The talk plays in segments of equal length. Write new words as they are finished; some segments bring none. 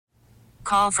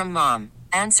Call from mom.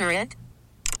 Answer it.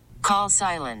 Call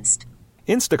silenced.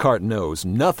 Instacart knows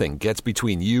nothing gets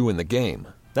between you and the game.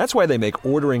 That's why they make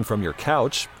ordering from your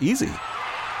couch easy.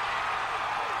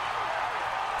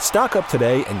 Stock up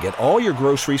today and get all your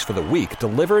groceries for the week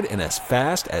delivered in as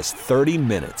fast as 30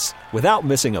 minutes without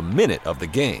missing a minute of the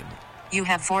game. You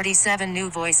have 47 new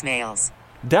voicemails.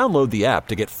 Download the app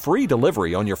to get free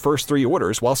delivery on your first 3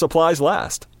 orders while supplies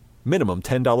last. Minimum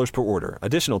 $10 per order.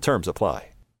 Additional terms apply.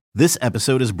 This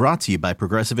episode is brought to you by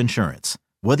Progressive Insurance.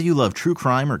 Whether you love true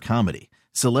crime or comedy,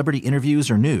 celebrity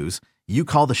interviews or news, you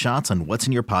call the shots on what's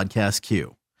in your podcast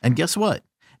queue. And guess what?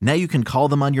 Now you can call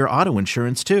them on your auto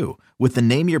insurance too with the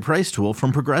Name Your Price tool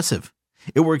from Progressive.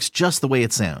 It works just the way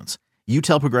it sounds. You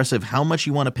tell Progressive how much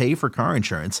you want to pay for car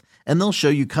insurance, and they'll show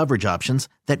you coverage options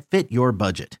that fit your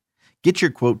budget. Get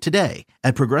your quote today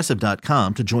at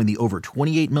Progressive.com to join the over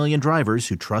 28 million drivers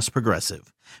who trust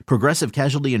Progressive. Progressive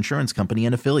Casualty Insurance Company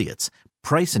and Affiliates.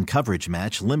 Price and coverage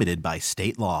match limited by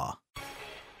state law.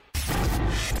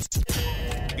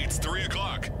 It's 3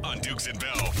 o'clock on Dukes and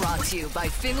Bell. Brought to you by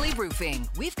Finley Roofing.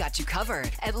 We've got you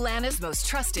covered. Atlanta's most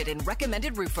trusted and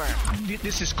recommended roofer.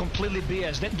 This is completely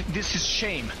BS. This is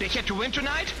shame. They had to win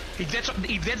tonight? If that's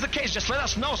the case, just let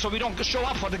us know so we don't show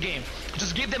up for the game.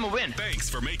 Just give them a win. Thanks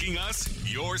for making us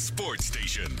your sports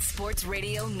station. Sports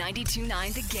Radio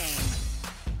 92.9 The Game.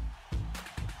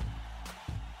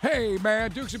 Hey,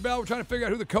 man, Dukes and Bell, we're trying to figure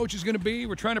out who the coach is going to be.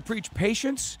 We're trying to preach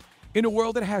patience in a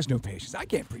world that has no patience. I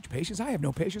can't preach patience. I have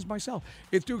no patience myself.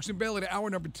 It's Dukes and Bell at hour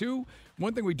number 2.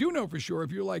 One thing we do know for sure,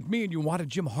 if you're like me and you wanted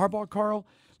Jim Harbaugh, Carl,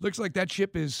 looks like that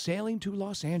ship is sailing to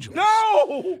Los Angeles.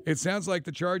 No! It sounds like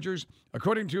the Chargers,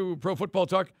 according to Pro Football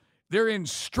Talk, they're in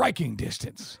striking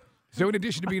distance. So in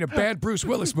addition to being a bad Bruce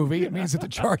Willis movie, it means that the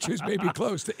Chargers may be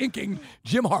close to inking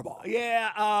Jim Harbaugh.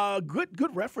 Yeah,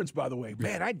 good reference, by the way.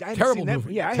 Man, I hadn't Terrible seen that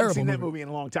movie. Yeah, I haven't Terrible seen that movie. movie in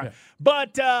a long time. Yeah.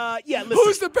 But, yeah, listen.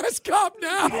 Who's the best cop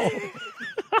now?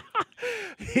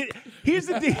 Here's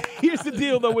the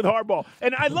deal, though, with Harbaugh.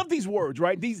 And I love these words,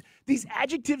 right? These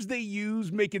adjectives they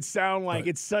use make it sound like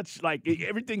it's such, like,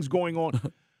 everything's going on.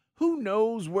 Who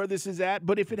knows where this is at?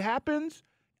 But if it happens,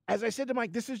 as I said to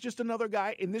Mike, this is just another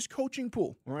guy in this coaching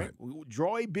pool, all right?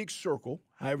 Draw a big circle,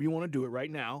 however you want to do it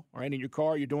right now, all right? In your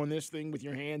car, you're doing this thing with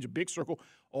your hands, a big circle.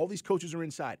 All these coaches are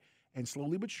inside. And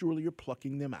slowly but surely, you're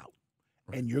plucking them out.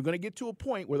 Right. And you're going to get to a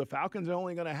point where the Falcons are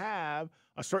only going to have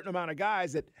a certain amount of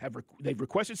guys that they've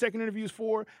requested second interviews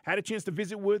for, had a chance to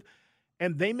visit with,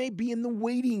 and they may be in the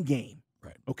waiting game,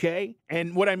 right? Okay?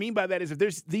 And what I mean by that is if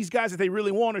there's these guys that they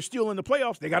really want are still in the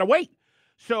playoffs, they got to wait.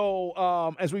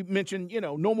 So, as we mentioned,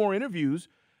 no more interviews,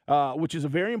 which is a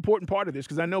very important part of this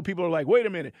because I know people are like, wait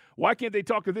a minute, why can't they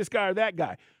talk to this guy or that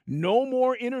guy? No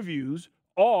more interviews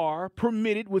are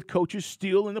permitted with coaches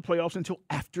still in the playoffs until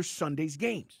after Sunday's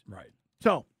games. Right.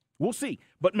 So, we'll see.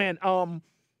 But, man,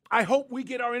 I hope we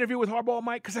get our interview with Harbaugh,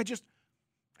 Mike, because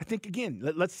I think, again,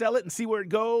 let's sell it and see where it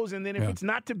goes. And then if it's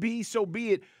not to be, so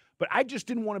be it. But I just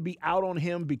didn't want to be out on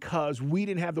him because we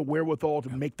didn't have the wherewithal to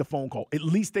make the phone call. At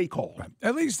least they called. Right.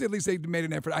 At least they made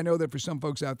an effort. I know that for some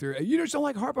folks out there, you just don't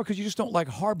like Harbaugh because you just don't like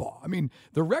Harbaugh. I mean,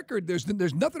 the record, there's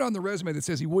nothing on the resume that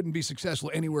says he wouldn't be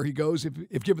successful anywhere he goes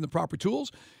if given the proper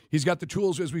tools. He's got the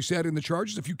tools, as we said, in the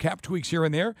Chargers, a few cap tweaks here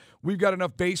and there. We've got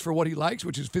enough base for what he likes,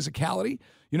 which is physicality,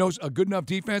 a good enough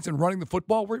defense and running the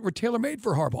football. We're tailor-made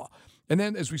for Harbaugh. And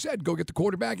then, as we said, go get the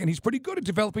quarterback, and he's pretty good at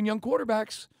developing young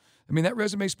quarterbacks. I mean, that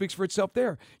resume speaks for itself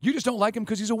there. You just don't like him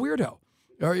because he's a weirdo.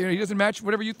 Or, he doesn't match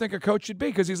whatever you think a coach should be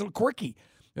because he's a little quirky.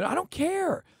 I don't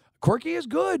care. Quirky is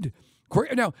good.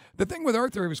 Now, the thing with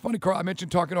Arthur, it was funny, Carl, I mentioned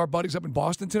talking to our buddies up in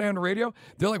Boston today on the radio.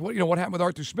 They're like, what happened with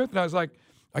Arthur Smith? And I was like,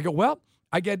 I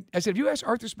said, if you ask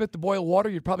Arthur Smith to boil water,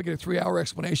 you'd probably get a 3-hour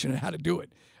explanation on how to do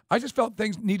it. I just felt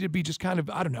things needed to be just kind of,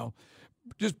 I don't know,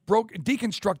 just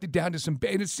deconstructed down to some,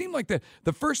 and it seemed like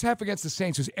the first half against the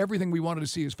Saints was everything we wanted to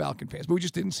see as Falcon fans, but we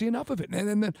just didn't see enough of it.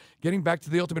 And then getting back to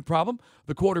the ultimate problem,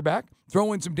 the quarterback,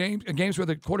 throw in some games where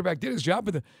the quarterback did his job,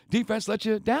 but the defense let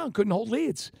you down, couldn't hold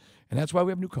leads. And that's why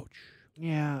we have a new coach.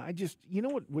 Yeah,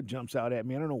 what jumps out at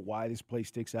me? I don't know why this play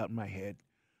sticks out in my head.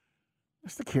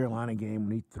 That's the Carolina game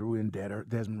when he threw in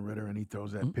Desmond Ridder and he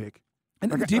throws that pick.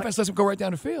 And then the defense lets him go right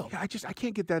down the field. Yeah, I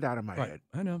can't get that out of my head.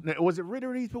 I know. Now, was it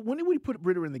Ridder? When did we put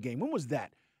Ridder in the game? When was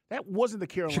that? That wasn't the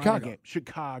Carolina game.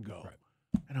 Chicago.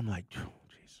 Right. And I'm like, oh,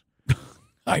 jeez.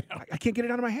 I know. I can't get it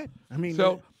out of my head. I mean,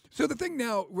 so the thing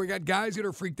now, we got guys that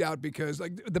are freaked out because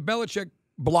like the Belichick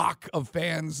block of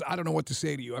fans, I don't know what to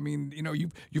say to you. I mean,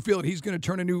 you feel that he's going to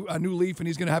turn a new leaf and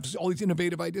he's going to have all these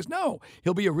innovative ideas. No,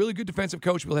 he'll be a really good defensive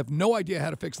coach. We'll have no idea how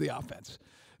to fix the offense.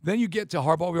 Then you get to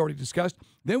Harbaugh, we already discussed.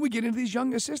 Then we get into these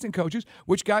young assistant coaches,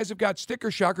 which guys have got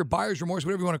sticker shock or buyer's remorse,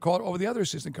 whatever you want to call it, over the other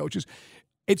assistant coaches.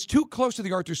 It's too close to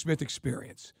the Arthur Smith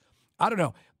experience. I don't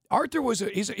know. Arthur was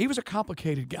a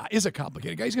complicated guy. Is a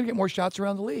complicated guy. He's going to get more shots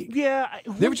around the league. Yeah.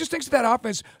 There were just things to that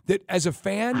offense that, as a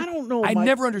fan, I don't know. I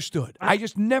never understood. I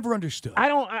just never understood. I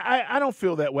don't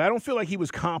feel that way. I don't feel like he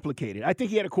was complicated. I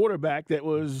think he had a quarterback that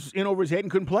was in over his head and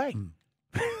couldn't play.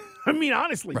 I mean,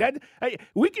 honestly,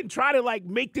 we can try to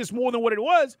make this more than what it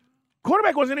was.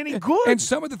 Quarterback wasn't any good. And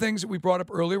some of the things that we brought up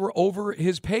earlier were over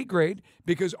his pay grade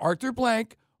because Arthur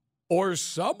Blank or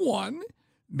someone,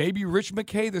 maybe Rich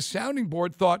McKay, the sounding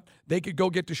board, thought they could go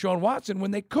get Deshaun Watson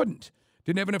when they couldn't.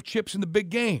 Didn't have enough chips in the big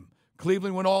game.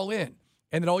 Cleveland went all in.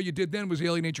 And then all you did then was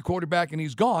alienate your quarterback, and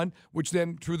he's gone, which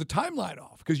then threw the timeline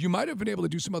off because you might have been able to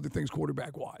do some other things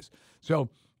quarterback-wise. So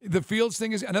the Fields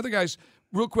thing is another guy's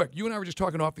real quick. You and I were just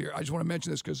talking off the air. I just want to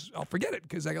mention this because I'll forget it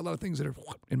because I got a lot of things that are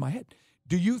in my head.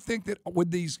 Do you think that when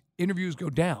these interviews go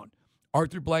down,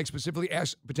 Arthur Blank specifically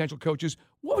asked potential coaches,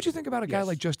 what would you think about a guy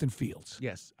like Justin Fields?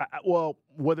 Yes. Well,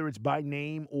 whether it's by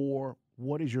name or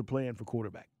what is your plan for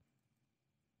quarterback?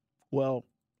 Well,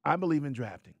 I believe in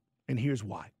drafting, and here's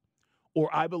why. Or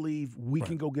I believe we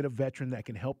can go get a veteran that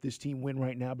can help this team win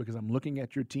right now because I'm looking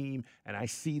at your team and I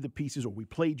see the pieces, or we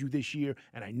played you this year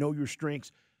and I know your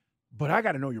strengths, but I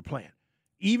got to know your plan,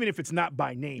 even if it's not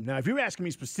by name. Now, if you're asking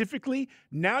me specifically,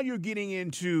 now you're getting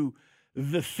into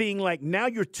the thing now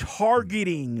you're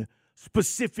targeting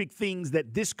specific things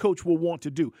that this coach will want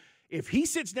to do. If he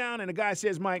sits down and a guy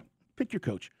says, Mike, pick your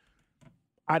coach,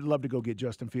 I'd love to go get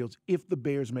Justin Fields if the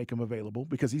Bears make him available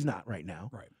because he's not right now.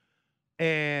 Right.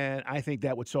 And I think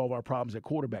that would solve our problems at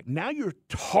quarterback. Now you're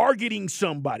targeting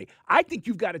somebody. I think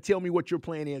you've got to tell me what your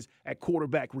plan is at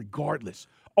quarterback regardless.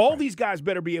 All these guys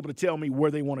better be able to tell me where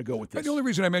they want to go with this. And the only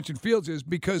reason I mentioned Fields is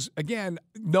because, again,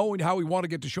 knowing how we want to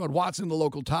get Deshaun Watson, the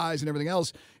local ties and everything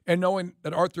else, and knowing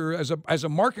that Arthur, as a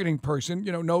marketing person,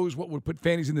 knows what would put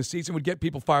fannies in the seats and would get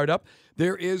people fired up,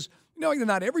 there is – knowing that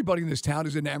not everybody in this town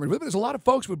is enamored with it, but there's a lot of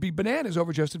folks would be bananas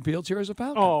over Justin Fields here as a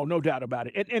Falcon. Oh, no doubt about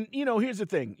it. And here's the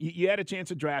thing. You had a chance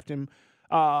to draft him.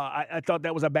 I thought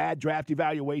that was a bad draft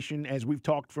evaluation, as we've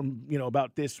talked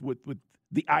about this with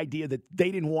the idea that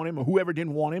they didn't want him or whoever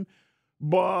didn't want him.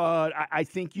 But I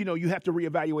think, you have to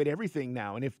reevaluate everything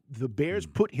now. And if the Bears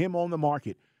put him on the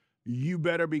market, you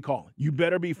better be calling. You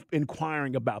better be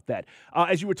inquiring about that.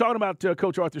 As you were talking about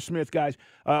Coach Arthur Smith, guys,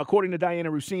 according to Diana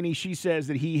Rossini, she says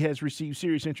that he has received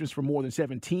serious interest from more than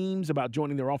 7 teams about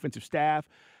joining their offensive staff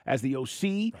as the OC.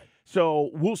 Right.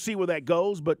 So we'll see where that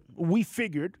goes. But we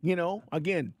figured,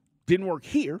 again, didn't work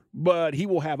here, but he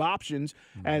will have options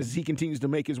as he continues to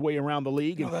make his way around the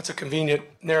league. That's a convenient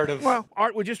narrative. Well,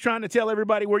 Art, we're just trying to tell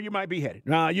everybody where you might be headed.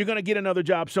 You're going to get another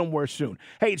job somewhere soon.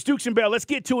 Hey, it's Dukes and Bell. Let's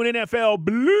get to an NFL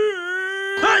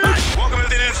Blitz. Welcome to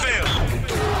the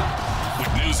NFL.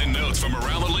 With news and notes from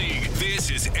around the league,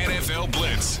 this is NFL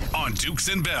Blitz on Dukes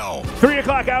and Bell. 3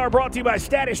 o'clock hour brought to you by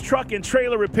Status Truck and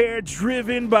Trailer Repair,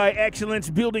 driven by excellence,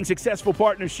 building successful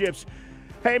partnerships.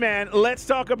 Hey, man, let's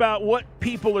talk about what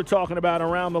people are talking about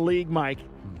around the league, Mike.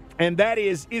 And that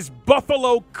is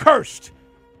Buffalo cursed?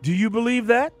 Do you believe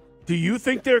that? Do you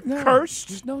think they're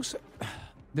cursed?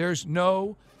 There's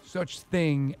no such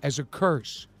thing as a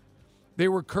curse. They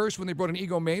were cursed when they brought an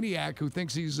egomaniac who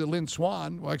thinks he's a Lynn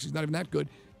Swan. Well, actually, he's not even that good,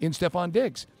 in Stephon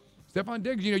Diggs. Stephon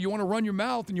Diggs, you want to run your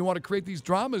mouth and you want to create these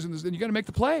dramas, and you got to make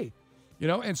the play.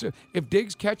 And so if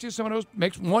Diggs catches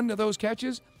makes one of those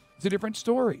catches, it's a different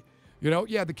story.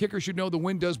 The kicker should know the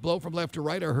wind does blow from left to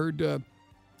right. I heard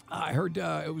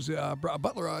it was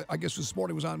Butler, I guess this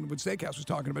morning was on when Steakhouse was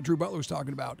talking about, Drew Butler was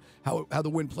talking about how the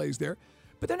wind plays there.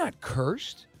 But they're not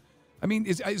cursed. I mean,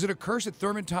 is it a curse that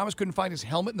Thurman Thomas couldn't find his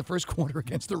helmet in the first quarter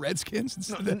against the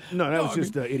Redskins? No, that was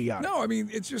just idiotic. No, I mean,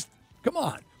 it's just, come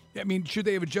on. I mean, should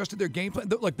they have adjusted their game plan?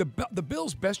 The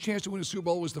Bills' best chance to win a Super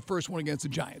Bowl was the first one against the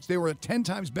Giants. They were a 10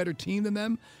 times better team than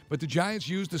them, but the Giants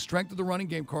used the strength of the running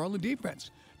game, Carl, and defense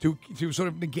to sort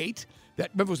of negate that.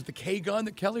 Remember, was it the K gun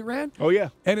that Kelly ran? Oh, yeah.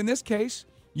 And in this case,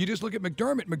 you just look at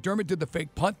McDermott. McDermott did the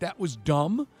fake punt. That was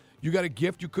dumb. You got a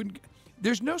gift. You couldn't.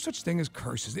 There's no such thing as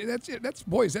curses. That's it.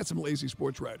 Boys, that's some lazy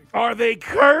sports writing. Are they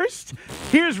cursed?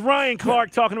 Here's Ryan Clark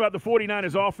talking about the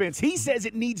 49ers offense. He says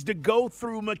it needs to go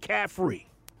through McCaffrey.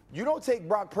 You don't take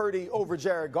Brock Purdy over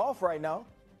Jared Goff right now.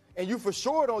 And you for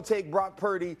sure don't take Brock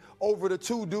Purdy over the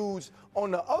 2 dudes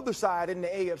on the other side in the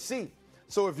AFC.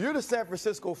 So if you're the San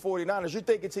Francisco 49ers, you're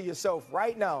thinking to yourself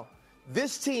right now,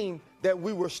 this team that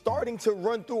we were starting to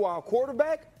run through our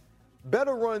quarterback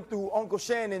better run through Uncle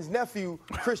Shannon's nephew,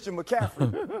 Christian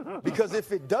McCaffrey. Because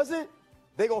if it doesn't,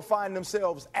 they're going to find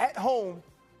themselves at home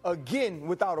again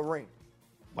without a ring.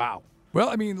 Wow. Well,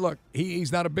 I mean, look,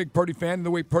 he's not a big Purdy fan.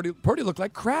 The way Purdy looked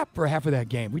like crap for half of that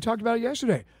game. We talked about it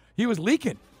yesterday. He was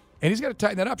leaking, and he's got to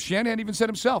tighten that up. Shanahan even said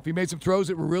himself he made some throws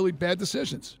that were really bad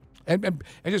decisions and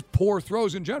just poor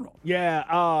throws in general.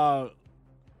 Yeah.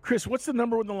 Chris, what's the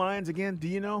number with the Lions again? Do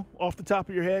you know off the top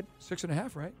of your head?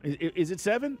 6.5, right? Is it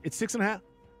 7? It's 6.5?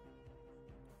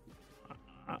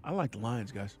 I like the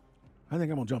Lions, guys. I think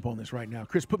I'm going to jump on this right now.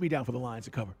 Chris, put me down for the Lions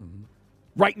to cover. Mm-hmm.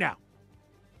 Right now.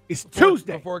 It's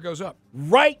Tuesday. Before it goes up.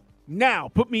 Right now.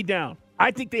 Put me down. I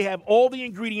think they have all the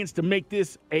ingredients to make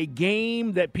this a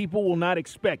game that people will not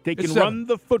expect. They can run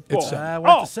the football. I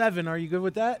went to 7. Are you good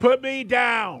with that? Put me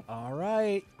down. All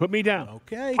right. Put me down.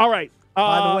 Okay. All right.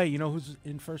 By the way, you know who's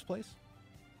in first place?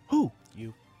 Who?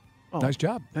 You. Oh, nice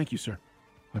job. Thank you, sir.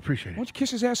 I appreciate it. Why don't you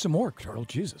kiss his ass some more, Turtle?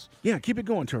 Jesus. Yeah, keep it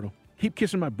going, Turtle. Keep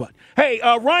kissing my butt. Hey,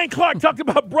 Ryan Clark talked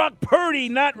about Brock Purdy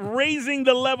not raising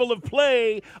the level of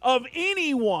play of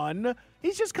anyone.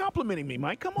 He's just complimenting me,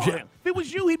 Mike. Come on. Yeah. If it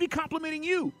was you, he'd be complimenting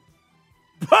you.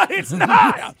 But it's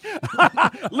not.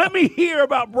 Let me hear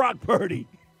about Brock Purdy.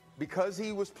 Because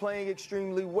he was playing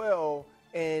extremely well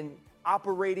and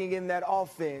operating in that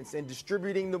offense and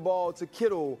distributing the ball to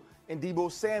Kittle and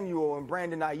Deebo Samuel and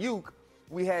Brandon Ayuk,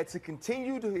 we had to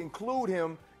continue to include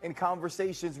him in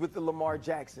conversations with the Lamar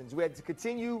Jacksons. We had to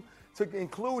continue to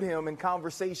include him in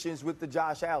conversations with the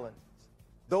Josh Allens.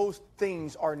 Those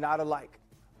things are not alike.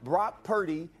 Brock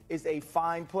Purdy is a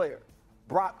fine player.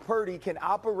 Brock Purdy can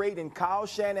operate in Kyle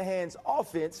Shanahan's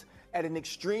offense at an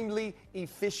extremely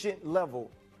efficient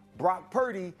level. Brock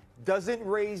Purdy doesn't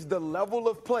raise the level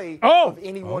of play of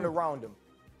anyone around him.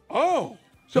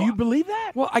 So do you believe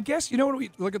that? Well, I guess, you know, when we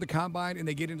look at the combine and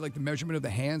they get into, like, the measurement of the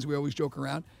hands, we always joke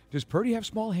around. Does Purdy have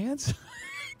small hands?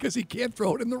 Because he can't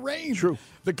throw it in the rain. True.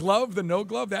 The glove, the no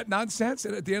glove, that nonsense.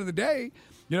 And at the end of the day,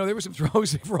 you know, there were some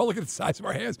throws. If we're all looking at the size of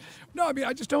our hands. No, I mean,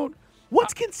 I just don't.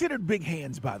 What's considered big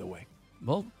hands, by the way?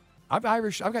 Well, I'm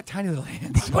Irish. I've got tiny little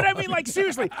hands. But I mean, like,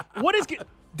 seriously, what is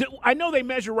I know they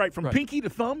measure from pinky to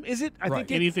thumb, is it? I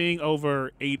think anything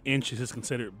over 8 inches is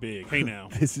considered big. Hey, now.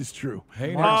 This is true.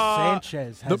 Hey, Mark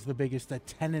Sanchez has the biggest at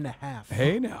 10.5.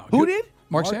 Hey, now. Who did?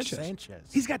 Mark Sanchez.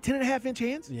 He's got 10.5-inch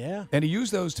hands? Yeah. And he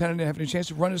used those 10.5-inch hands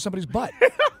to run into somebody's butt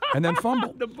and then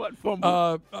fumble. The butt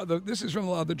fumble. This is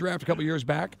from the draft a couple years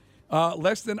back.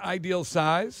 Less than ideal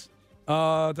size.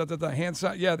 The hand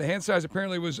size. Yeah, the hand size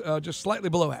apparently was just slightly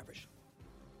below average.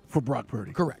 For Brock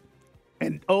Purdy. Correct.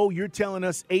 And, you're telling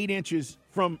us 8 inches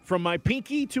from my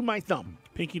pinky to my thumb.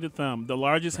 Pinky to thumb. The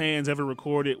largest hands ever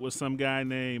recorded was some guy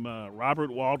named Robert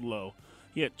Waldlow.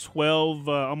 He had 12,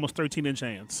 almost 13-inch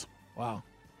hands. Wow.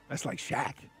 That's like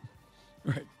Shaq.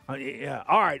 Right. Yeah.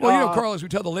 All right. Well, Carlos, we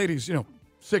tell the ladies,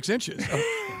 6 inches.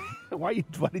 Why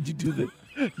did you do that?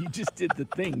 You just did the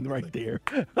thing right there.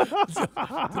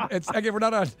 Again, we're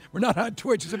not on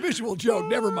Twitch. It's a visual joke.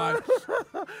 Never mind.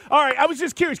 All right, I was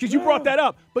just curious because you brought that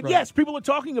up. But yes, people are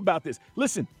talking about this.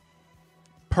 Listen,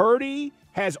 Purdy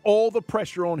has all the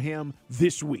pressure on him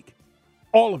this week.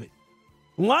 All of it.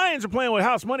 Lions are playing with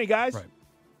house money, guys. Right.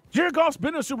 Jared Goff's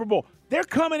been to the Super Bowl. They're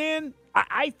coming in.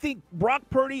 I think Brock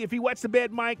Purdy, if he wets the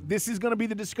bed, Mike, this is going to be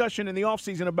the discussion in the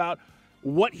offseason about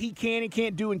what he can and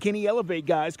can't do, and can he elevate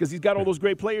guys because he's got all those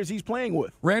great players he's playing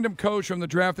with. Random coach from the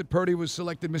draft that Purdy was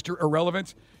selected Mr.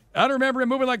 Irrelevant. I don't remember him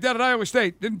moving like that at Iowa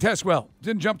State. Didn't test well.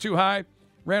 Didn't jump too high.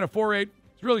 Ran a 4.8.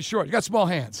 It's really short. You got small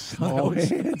hands. Small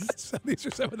hands. These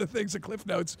are some of the things, the cliff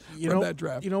notes from that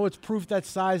draft. You know what's proof that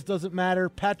size doesn't matter?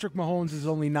 Patrick Mahomes is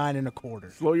only 9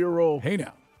 1/4. Slow your roll. Hey,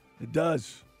 now. It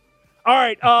does. All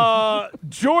right,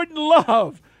 Jordan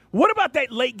Love. What about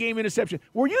that late game interception?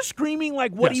 Were you screaming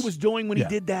like what he was doing when he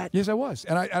did that? Yes, I was.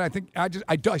 And I think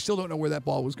I still don't know where that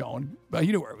ball was going. But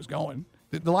he knew where it was going.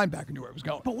 The linebacker knew where it was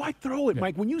going. But why throw it,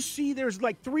 Mike? When you see there's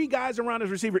like 3 guys around his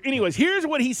receiver. Anyways, here's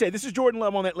what he said. This is Jordan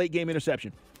Love on that late game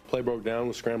interception. Play broke down,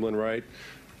 was scrambling right.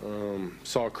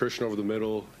 Saw Christian over the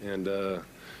middle and,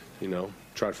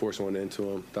 tried forcing one into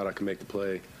him. Thought I could make the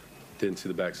play. Didn't see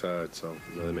the backside, so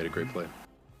they made a great play.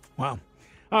 Wow.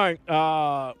 All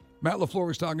right. Matt LaFleur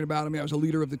was talking about him. I was a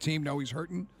leader of the team. Now he's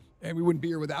hurting, and we wouldn't be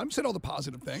here without him. Said all the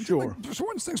positive things. Sure. Like, for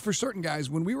one thing, for certain guys,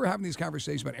 when we were having these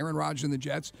conversations about Aaron Rodgers and the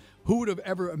Jets, who would have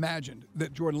ever imagined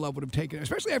that Jordan Love would have taken it,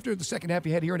 especially after the second half he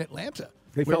had here in Atlanta.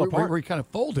 They fell apart. Where he kind of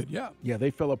folded, Yeah,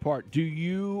 they fell apart. Do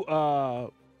you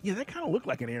that kind of looked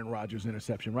like an Aaron Rodgers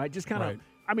interception, right? Just kind of,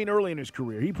 early in his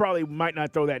career. He probably might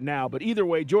not throw that now, but either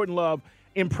way, Jordan Love,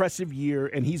 impressive year,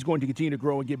 and he's going to continue to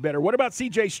grow and get better. What about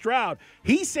C.J. Stroud?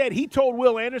 He said he told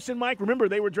Will Anderson, Mike, remember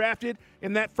they were drafted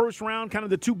in that first round, kind of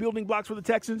the 2 building blocks for the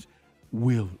Texans?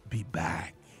 We'll be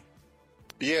back.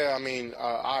 Yeah, I mean,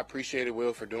 I appreciated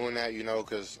Will for doing that,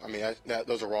 because, I mean,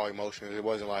 those are raw emotions. It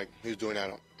wasn't like he was doing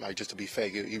that like just to be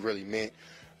fake. He really meant,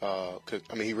 because,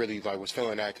 I mean, he really was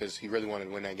feeling that because he really wanted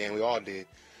to win that game. We all did.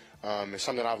 And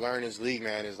something I've learned in this league,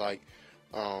 man, is like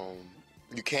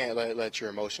you can't let your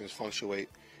emotions fluctuate.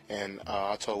 And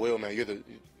I told Will, man,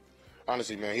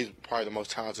 honestly, man, he's probably the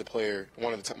most talented player,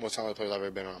 one of the most talented players I've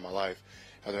ever been around in my life.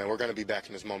 And then we're going to be back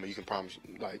in this moment. You can promise,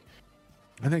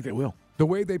 I think they will. The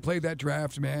way they played that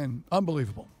draft, man,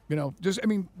 unbelievable. You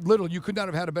could not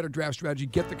have had a better draft strategy.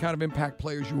 Get the kind of impact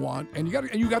players you want, and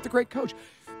you got the great coach.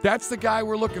 That's the guy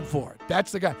we're looking for.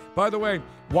 That's the guy. By the way,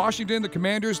 Washington, the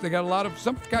Commanders, they got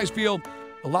some guys feel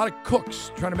a lot of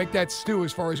cooks trying to make that stew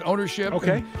as far as ownership.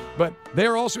 Okay. But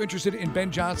they're also interested in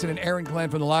Ben Johnson and Aaron Glenn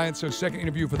from the Lions. So second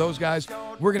interview for those guys.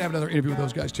 We're going to have another interview with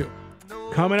those guys too.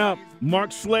 Coming up,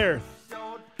 Mark Schlereth.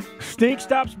 Stink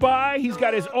stops by. He's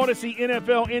got his Odyssey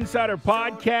NFL Insider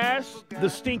podcast, The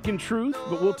Stinkin' Truth.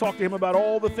 But we'll talk to him about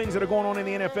all the things that are going on in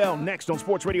the NFL next on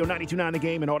Sports Radio 92.9 The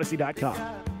Game and Odyssey.com.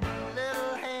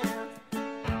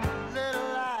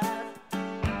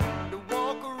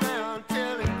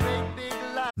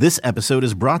 This episode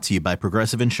is brought to you by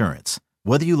Progressive Insurance.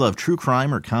 Whether you love true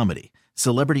crime or comedy,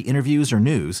 celebrity interviews or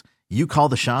news, you call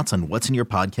the shots on what's in your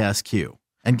podcast queue.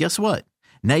 And guess what?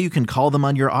 Now you can call them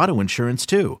on your auto insurance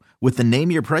too with the Name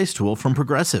Your Price tool from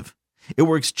Progressive. It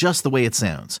works just the way it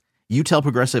sounds. You tell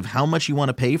Progressive how much you want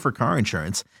to pay for car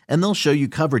insurance, and they'll show you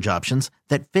coverage options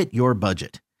that fit your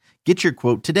budget. Get your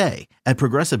quote today at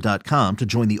Progressive.com to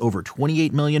join the over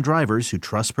 28 million drivers who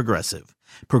trust Progressive.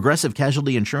 Progressive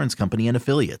Casualty Insurance Company and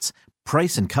Affiliates.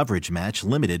 Price and coverage match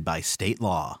limited by state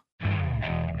law.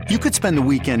 You could spend the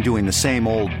weekend doing the same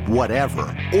old whatever,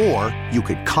 or you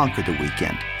could conquer the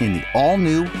weekend in the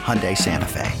all-new Hyundai Santa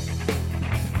Fe.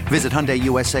 Visit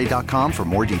HyundaiUSA.com for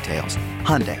more details.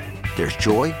 Hyundai, there's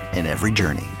joy in every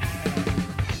journey.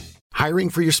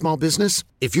 Hiring for your small business?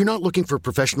 If you're not looking for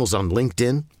professionals on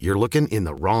LinkedIn, you're looking in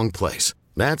the wrong place.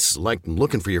 That's like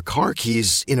looking for your car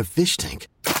keys in a fish tank.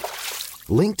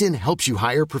 LinkedIn helps you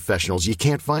hire professionals you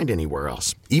can't find anywhere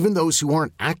else, even those who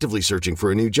aren't actively searching for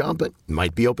a new job but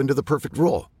might be open to the perfect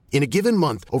role. In a given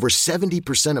month, over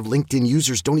 70% of LinkedIn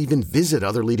users don't even visit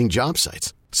other leading job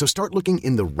sites. So start looking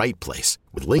in the right place.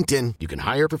 With LinkedIn, you can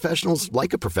hire professionals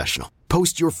like a professional.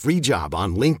 Post your free job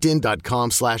on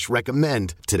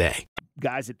linkedin.com/recommend today.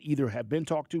 Guys that either have been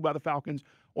talked to by the Falcons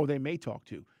or they may talk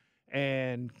to.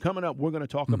 And coming up, we're going to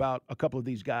talk about a couple of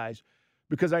these guys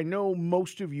because I know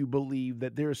most of you believe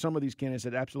that there are some of these candidates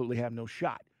that absolutely have no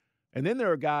shot. And then there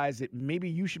are guys that maybe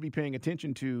you should be paying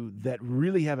attention to that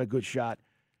really have a good shot,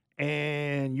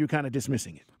 and you're kind of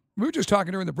dismissing it. We were just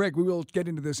talking during the break. We will get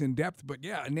into this in depth, but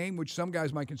yeah, a name which some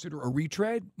guys might consider a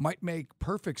retread might make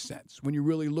perfect sense when you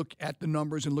really look at the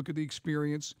numbers and look at the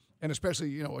experience, and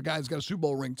especially, a guy who's got a Super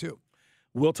Bowl ring too.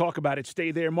 We'll talk about it.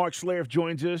 Stay there. Mark Schlereth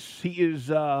joins us. He is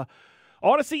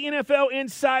Odyssey NFL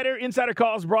Insider. Insider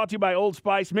Calls brought to you by Old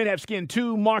Spice. Men have skin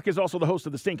too. Mark is also the host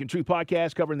of the Stinkin' Truth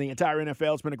podcast covering the entire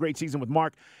NFL. It's been a great season with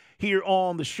Mark here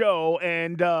on the show.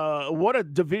 And what a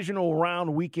divisional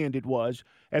round weekend it was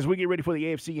as we get ready for the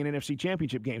AFC and NFC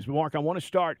championship games. But, Mark, I want to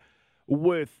start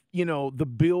with,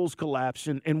 the Bills collapse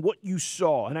and what you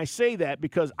saw. And I say that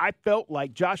because I felt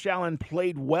like Josh Allen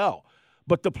played well.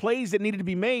 But the plays that needed to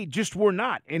be made just were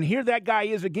not. And here that guy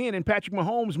is again, and Patrick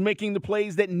Mahomes making the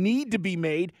plays that need to be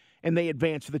made, and they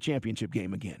advance to the championship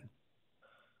game again.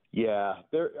 Yeah,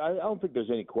 I don't think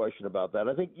there's any question about that.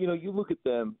 I think, you look at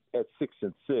them at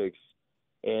 6-6,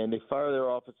 and they fire their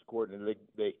offensive coordinator.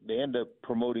 They end up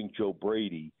promoting Joe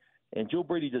Brady, and Joe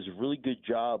Brady does a really good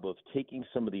job of taking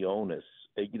some of the onus.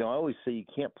 I always say you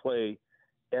can't play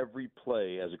every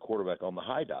play as a quarterback on the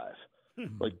high dive.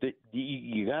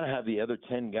 You got to have the other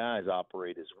 10 guys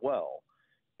operate as well.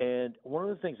 And one of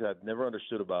the things that I've never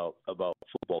understood about football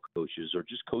coaches or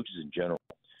just coaches in general,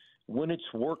 when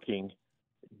it's working,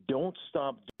 don't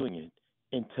stop doing it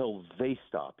until they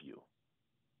stop you.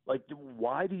 Like,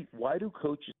 why do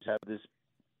coaches have this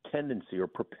tendency or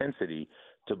propensity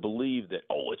to believe that,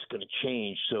 it's going to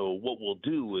change, so what we'll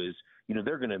do is,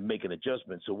 they're going to make an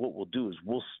adjustment, so what we'll do is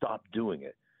we'll stop doing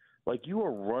it. Like, you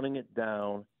are running it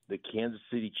down the Kansas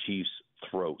City Chiefs'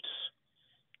 throats,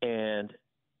 and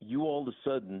you all of a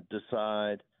sudden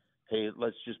decide, hey,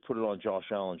 let's just put it on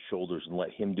Josh Allen's shoulders and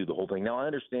let him do the whole thing. Now, I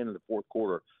understand in the fourth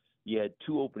quarter you had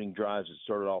two opening drives that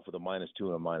started off with a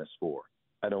 -2 and a -4.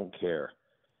 I don't care.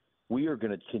 We are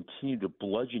going to continue to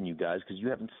bludgeon you guys because you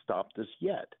haven't stopped us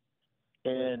yet.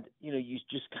 And, you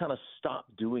just kind of stop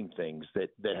doing things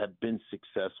that have been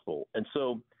successful. And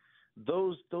so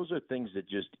those are things that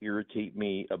just irritate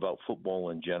me about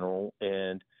football in general.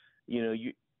 And,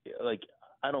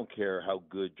 I don't care how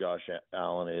good Josh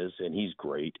Allen is, and he's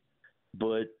great,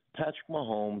 but Patrick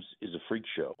Mahomes is a freak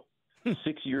show. 6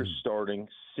 years starting,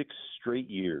 6 straight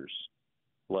years,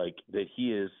 like that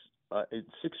he is.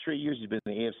 6 straight years he's been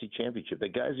in the AFC Championship.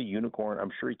 That guy's a unicorn.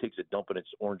 I'm sure he takes a dump in its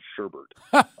orange sherbet.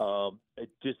 It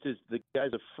just is. The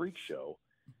guy's a freak show,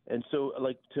 and so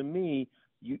like to me,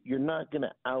 you're not going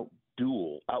to out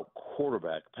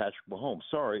quarterback Patrick Mahomes.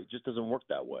 Sorry, it just doesn't work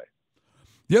that way.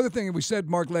 The other thing we said,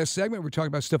 Mark, last segment, we were talking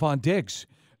about Stephon Diggs.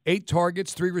 8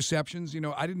 targets, 3 receptions. You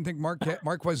know, I didn't think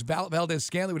Marquez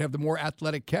Valdez-Scantling would have the more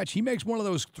athletic catch. He makes one of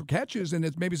those catches, and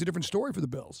maybe it's a different story for the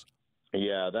Bills.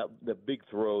 Yeah, the big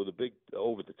throw, the big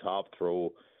over-the-top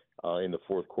throw in the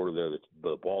fourth quarter there,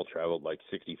 the ball traveled like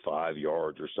 65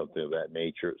 yards or something of that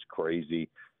nature. It's crazy.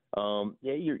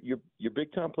 Yeah, your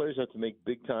big-time players have to make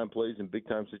big-time plays in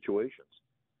big-time situations.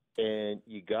 And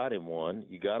you got him one.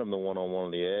 You got him the one-on-one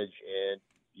on the edge, and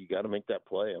you got to make that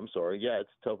play. I'm sorry. Yeah, it's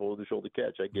a tough over-the-shoulder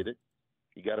catch. I get it.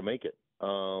 You got to make it.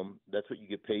 That's what you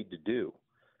get paid to do.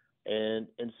 And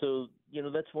so, you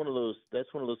know, that's one of those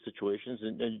situations.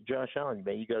 And Josh Allen,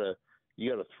 man, you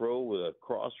gotta throw with a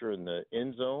crosser in the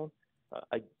end zone.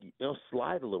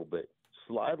 Slide a little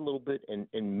bit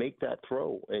and make that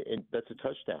throw, and that's a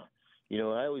touchdown. You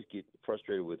know, I always get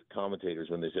frustrated with commentators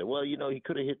when they say, well, you know, he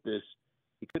could have hit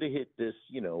this,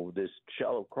 you know, this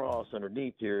shallow cross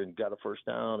underneath here and got a first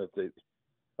down.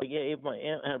 If my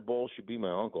aunt had balls, she'd be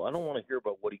my uncle. I don't want to hear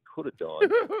about what he could have done.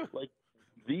 Like,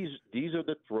 these are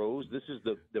the throws. This is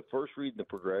the first read in the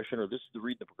progression, or this is the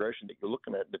read in the progression that you're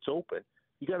looking at that's open.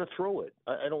 You got to throw it.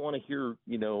 I don't want to hear,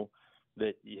 you know,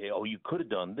 that, you could have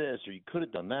done this or you could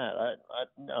have done that.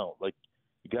 No, like,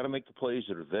 you got to make the plays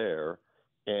that are there.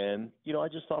 And, you know, I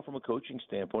just thought from a coaching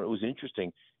standpoint, it was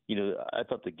interesting. You know, I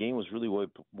thought the game was really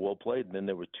well played, and then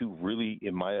there were 2 really,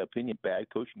 in my opinion, bad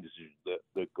coaching decisions.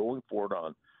 The going for it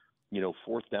on, you know,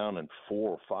 4th down and 4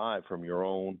 or 5 from your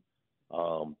own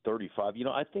 35. You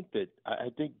know, I think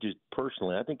just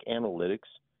personally, I think analytics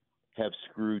have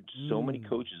screwed so many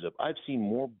coaches up. I've seen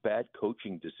more bad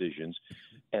coaching decisions,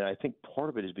 and I think part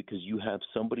of it is because you have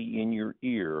somebody in your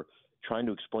ear trying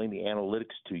to explain the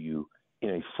analytics to you in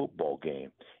a football game.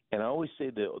 And I always say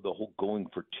the whole going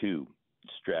for 2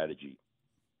 strategy,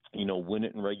 you know, win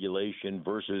it in regulation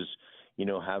versus, you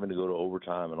know, having to go to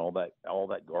overtime and all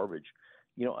that garbage.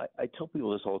 You know, I tell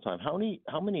people this all the time. How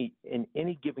many in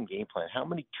any given game plan, how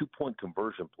many 2-point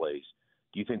conversion plays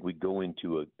do you think we go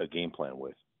into a game plan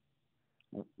with?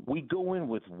 We go in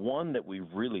with one that we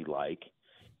really like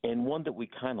and one that we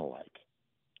kind of like.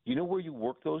 You know where you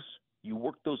work those? You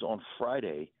work those on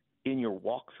Friday in your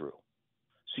walkthrough.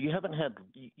 So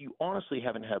you honestly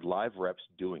haven't had live reps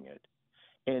doing it.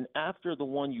 And after the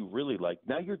one you really like,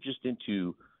 now you're just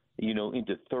into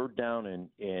 3rd down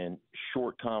and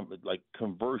short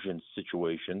conversion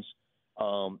situations.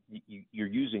 You're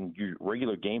using your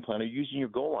regular game plan or using your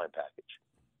goal line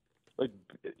package.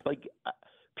 Like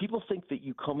people think that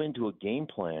you come into a game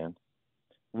plan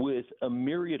with a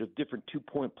myriad of different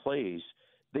 2-point plays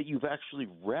that you've actually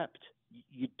repped.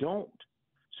 You don't.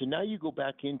 So now you go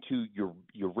back into your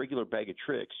regular bag of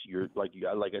tricks. Like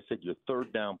I said, your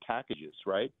 3rd down packages,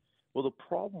 right? Well, the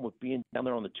problem with being down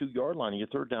there on the 2-yard line in your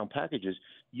 3rd down packages,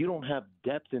 you don't have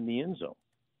depth in the end zone.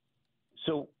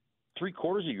 So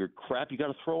 3/4 of your crap you got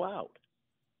to throw out.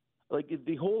 Like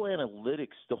the whole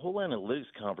analytics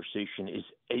conversation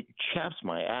it chaps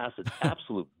my ass. It's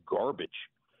absolute garbage.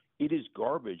 It is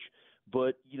garbage.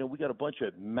 But, you know, we got a bunch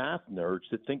of math nerds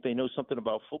that think they know something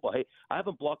about football. Hey, I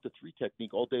haven't blocked the 3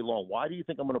 technique all day long. Why do you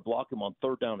think I'm going to block him on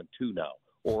 3rd down and 2 now?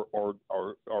 Or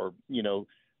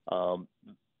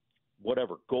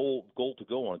whatever, goal to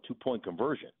go on a 2-point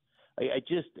conversion. It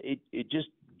just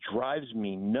drives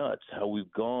me nuts how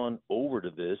we've gone over to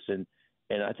this. And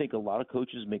I think a lot of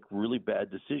coaches make really bad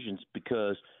decisions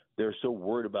because they're so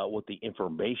worried about what the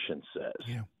information says.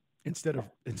 Yeah. Instead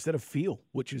of feel,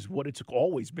 which is what it's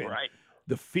always been. Right.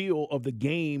 The feel of the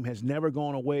game has never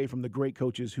gone away from the great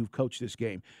coaches who've coached this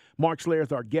game. Mark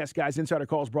Schlereth, our guest, guys. Insider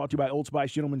Calls brought to you by Old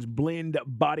Spice Gentleman's Blend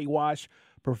Body Wash,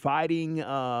 providing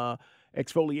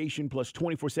exfoliation plus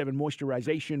 24/7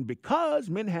 moisturization because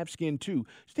men have skin too.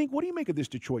 Stink, what do you make of this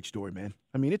Detroit story, man?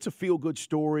 I mean, it's a feel-good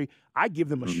story. I give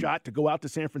them a shot to go out to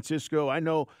San Francisco. I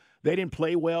know they didn't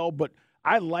play well, but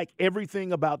I like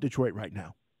everything about Detroit right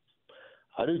now.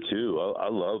 I do too. I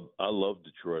love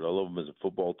Detroit. I love them as a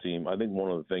football team. I think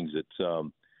one of the things that's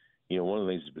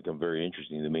become very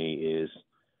interesting to me is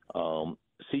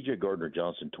C.J.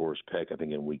 Gardner-Johnson tore his pec, I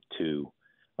think, in week 2,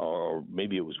 or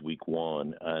maybe it was week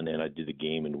 1, and then I did the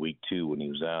game in week 2 when he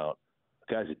was out.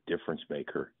 The guy's a difference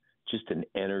maker. Just an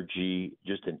energy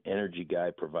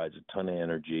guy, provides a ton of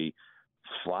energy.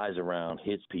 flies around,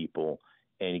 hits people,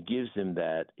 and he gives them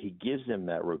that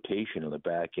rotation on the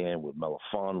back end with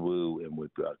Melifonwu and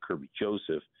with Kirby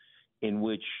Joseph, in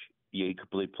which he could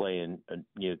be playing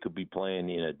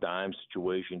in a dime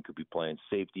situation, could be playing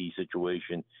safety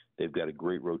situation. They've got a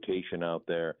great rotation out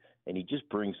there, and he just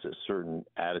brings a certain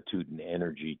attitude and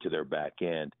energy to their back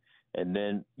end. And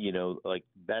then,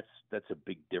 that's a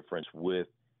big difference with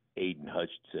Aiden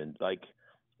Hutchinson.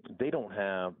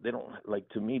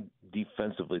 To me,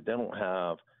 defensively, they don't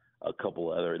have a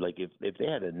couple other, if they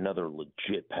had another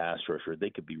legit pass rusher,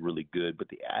 they could be really good. But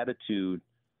the attitude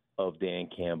of Dan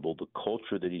Campbell, the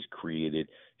culture that he's created.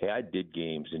 Hey, I did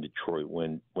games in Detroit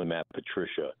when Matt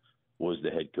Patricia was the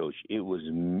head coach. It was,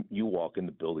 you walk in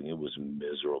the building, it was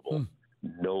miserable.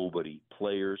 Nobody,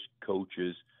 players,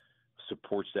 coaches,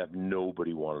 support staff,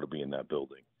 nobody wanted to be in that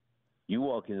building. You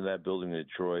walk into that building in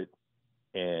Detroit,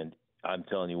 and I'm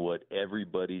telling you what,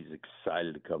 everybody's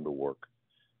excited to come to work.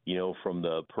 From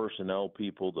the personnel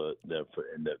people, the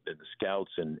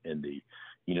scouts and the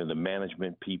the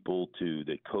management people to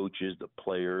the coaches, the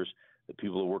players, the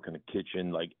people that work in the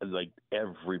kitchen, like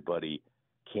everybody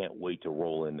can't wait to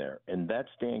roll in there. And that's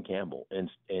Dan Campbell. And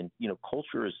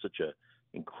culture is such a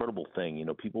incredible thing.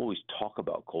 People always talk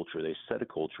about culture. They set a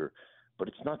culture, but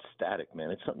it's not static,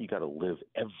 man. It's something you got to live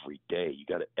every day. You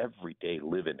got to every day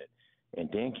live in it.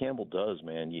 And Dan Campbell does,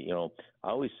 man. I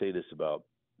always say this about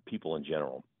people in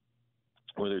general,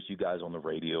 whether it's you guys on the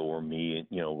radio or me,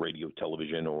 radio,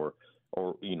 television, or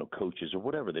coaches or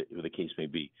whatever the case may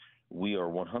be. We are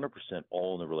 100%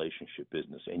 all in the relationship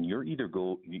business, and you're either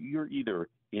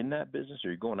in that business or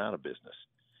you're going out of business.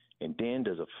 And Dan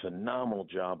does a phenomenal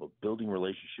job of building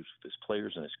relationships with his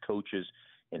players and his coaches,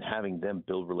 and having them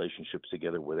build relationships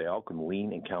together where they all can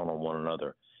lean and count on one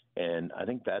another. And I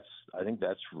think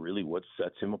that's really what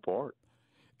sets him apart.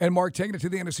 And, Mark, taking it to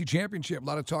the NFC Championship, a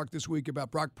lot of talk this week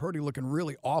about Brock Purdy looking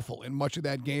really awful in much of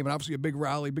that game, and obviously a big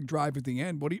rally, big drive at the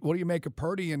end. What do you make of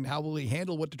Purdy, and how will he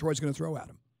handle what Detroit's going to throw at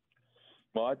him?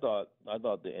 Well, I thought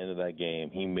at the end of that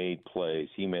game he made plays.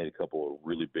 He made a couple of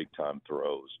really big-time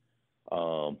throws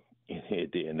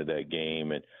at the end of that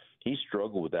game, and he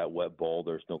struggled with that wet ball.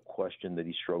 There's no question that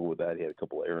he struggled with that. He had a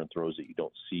couple of errant throws that you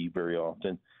don't see very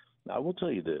often. I will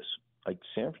tell you this, like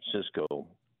San Francisco,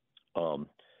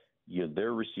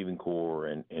 their receiving core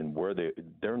and where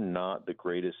they're not the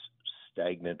greatest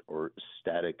stagnant or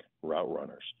static route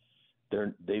runners.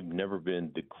 They've never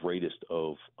been the greatest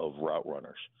of route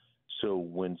runners. So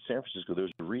when San Francisco,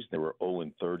 there's a reason they were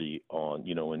 0-30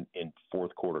 on, in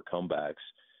fourth quarter comebacks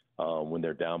when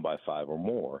they're down by 5 or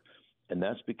more. And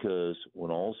that's because when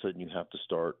all of a sudden you have to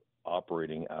start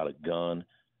operating out of gun,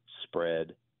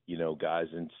 spread, guys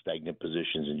in stagnant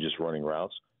positions and just running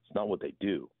routes, it's not what they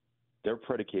do. They're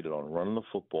predicated on running the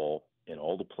football and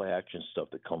all the play action stuff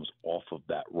that comes off of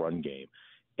that run game,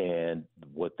 and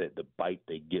what the bite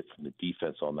they get from the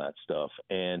defense on that stuff.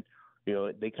 And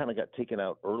they kind of got taken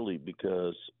out early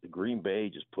because Green Bay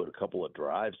just put a couple of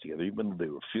drives together, even though they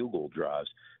were field goal drives,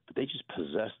 but they just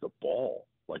possessed the ball.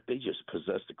 Like, they just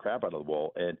possessed the crap out of the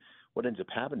ball. And what ends up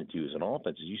happening to you as an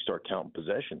offense is you start counting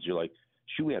possessions. You're like,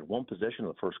 shoot, we had one possession in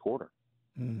the first quarter.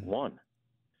 One.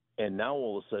 And now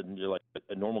all of a sudden you're like,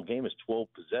 a normal game is 12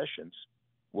 possessions.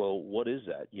 Well, what is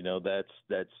that?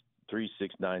 That's 3,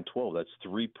 6, 9, 12. That's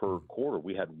 3 per quarter.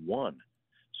 We had 1.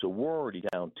 So we're already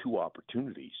down 2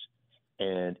 opportunities.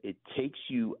 And it takes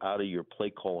you out of your play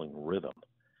calling rhythm.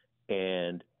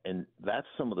 And that's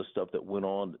some of the stuff that went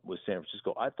on with San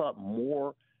Francisco. I thought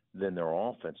more than their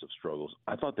offensive struggles,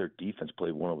 I thought their defense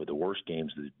played one of the worst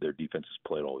games that their defense has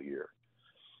played all year.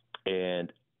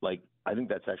 And, I think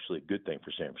that's actually a good thing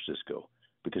for San Francisco,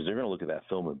 because they're going to look at that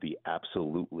film and be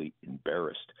absolutely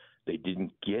embarrassed. They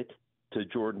didn't get to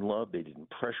Jordan Love. They didn't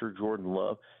pressure Jordan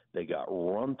Love. They got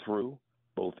run through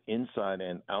both inside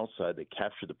and outside. They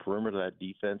captured the perimeter of that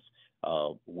defense.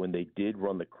 When they did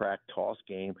run the crack toss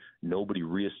game, nobody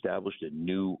reestablished a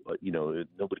new,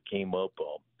 nobody came up.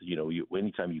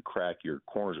 Anytime you crack, your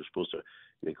corners are supposed to,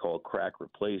 they call it crack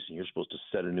replace, and you're supposed to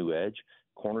set a new edge.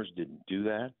 Corners didn't do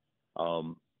that.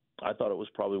 I thought it was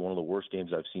probably one of the worst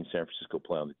games I've seen San Francisco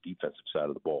play on the defensive side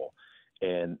of the ball.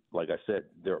 And like I said,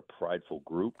 they're a prideful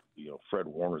group. Fred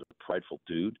Warner's a prideful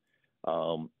dude.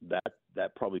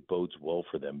 That probably bodes well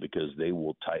for them, because they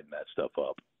will tighten that stuff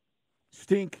up.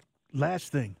 Stink,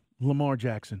 last thing, Lamar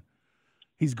Jackson.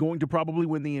 He's going to probably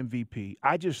win the MVP.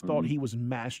 I just thought he was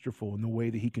masterful in the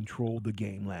way that he controlled the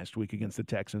game last week against the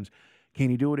Texans. Can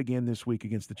he do it again this week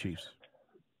against the Chiefs?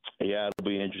 Yeah, it'll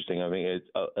be interesting. I mean, it's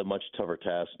a much tougher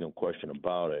task, no question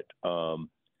about it. I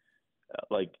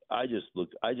just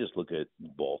look at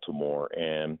Baltimore,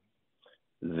 and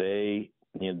they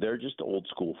they're just old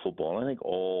school football. And I think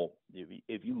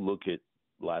if you look at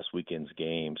last weekend's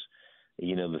games,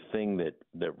 the thing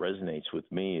that resonates with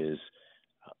me is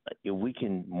if we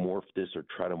can morph this or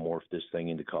try to morph this thing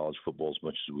into college football as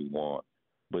much as we want.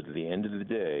 But at the end of the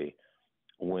day,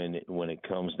 when it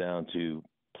comes down to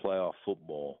playoff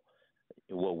football,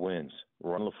 what wins?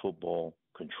 Run the football,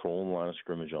 control the line of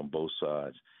scrimmage on both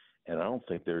sides. And I don't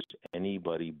think there's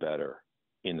anybody better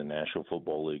in the National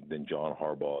Football League than John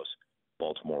Harbaugh's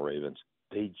Baltimore Ravens.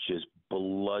 They just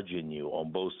bludgeon you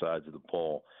on both sides of the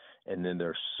ball. And then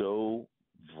they're so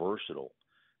versatile,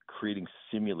 creating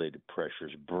simulated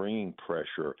pressures, bringing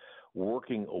pressure,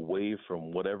 working away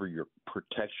from whatever your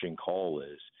protection call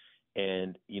is.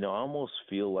 And, I almost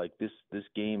feel like this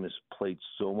game is played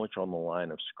so much on the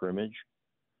line of scrimmage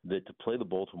that to play the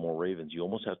Baltimore Ravens, you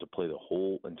almost have to play the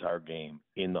whole entire game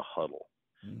in the huddle.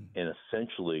 And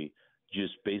essentially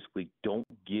just basically don't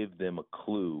give them a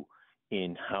clue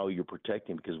in how you're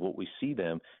protecting, because what we see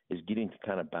them is getting to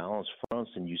kind of balance fronts,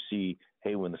 and you see,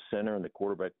 hey, when the center and the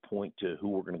quarterback point to who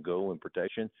we're going to go in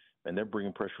protection, and they're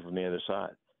bringing pressure from the other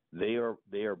side. They are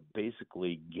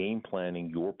basically game planning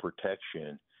your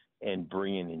protection and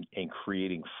bringing in and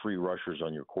creating free rushers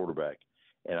on your quarterback.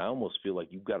 And I almost feel like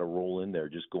you've got to roll in there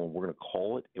just going, we're going to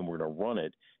call it and we're going to run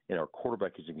it, and our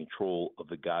quarterback is in control of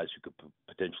the guys who could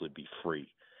potentially be free.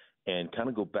 And kind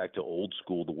of go back to old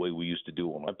school, the way we used to do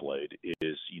when I played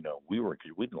is,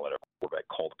 we didn't let our quarterback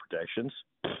call the protections.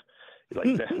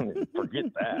 Like that, forget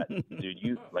that,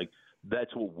 dude.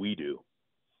 That's what we do.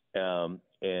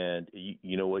 And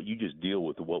you know what? You just deal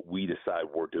with what we decide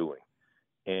we're doing.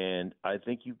 And I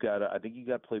think you got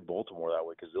to play Baltimore that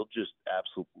way, because they'll just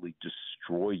absolutely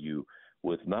destroy you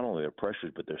with not only their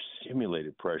pressures, but their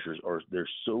simulated pressures. Or they're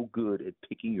so good at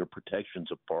picking your protections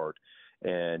apart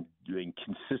and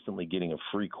consistently getting a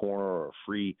free corner or a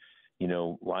free,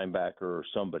 linebacker or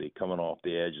somebody coming off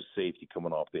the edge, a safety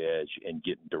coming off the edge, and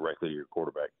getting directly to your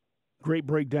quarterback. Great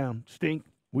breakdown, Stink.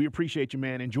 We appreciate you,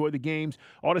 man. Enjoy the games.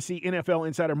 Odyssey NFL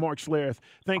insider Mark Schlereth.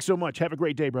 Thanks so much. Have a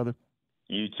great day, brother.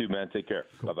 You too, man. Take care.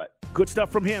 Cool. Bye-bye. Good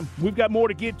stuff from him. We've got more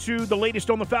to get to. The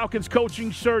latest on the Falcons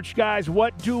coaching search, guys.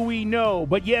 What do we know?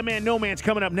 But yeah, man, no man's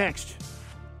coming up next.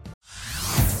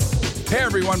 Hey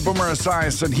everyone, Boomer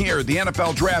Esiason here. The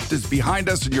NFL Draft is behind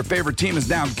us, and your favorite team is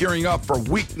now gearing up for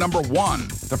week number 1.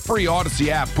 The free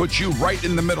Odyssey app puts you right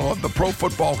in the middle of the pro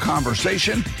football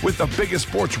conversation with the biggest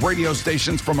sports radio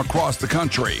stations from across the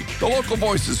country. The local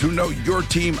voices who know your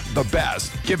team the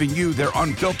best, giving you their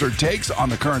unfiltered takes on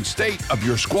the current state of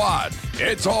your squad.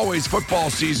 It's always football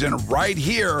season right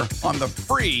here on the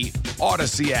free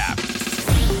Odyssey app.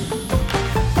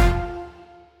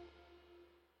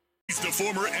 He's the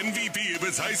former MVP of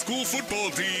his high school football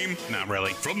team. Not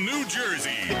really. From New Jersey.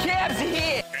 The Cavs are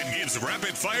here. And gives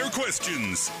rapid-fire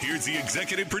questions. Here's the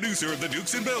executive producer of the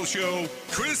Dukes and Bell Show,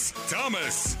 Chris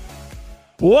Thomas.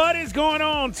 What is going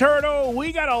on, Turtle?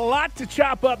 We got a lot to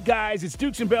chop up, guys. It's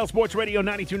Dukes and Bell Sports Radio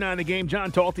 92.9 The Game.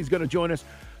 John Talty's going to join us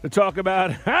to talk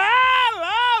about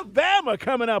Alabama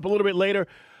coming up a little bit later.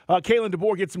 Kalen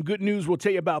DeBoer gets some good news. We'll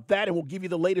tell you about that, and we'll give you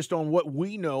the latest on what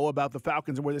we know about the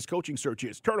Falcons and where this coaching search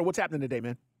is. Turtle, what's happening today,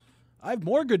 man? I have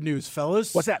more good news,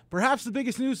 fellas. What's that? Perhaps the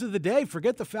biggest news of the day.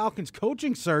 Forget the Falcons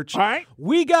coaching search. All right.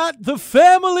 We got the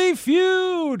Family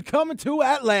Feud coming to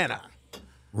Atlanta.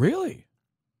 Really?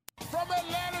 From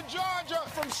Atlanta, Georgia,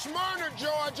 from Smyrna,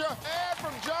 Georgia, and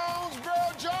from Jonesboro,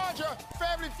 Georgia,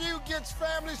 Family Feud gets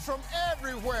families from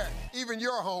everywhere, even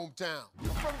your hometown.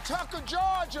 From Tucker,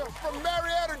 Georgia, from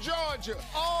Marietta, Georgia,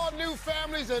 all new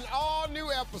families and all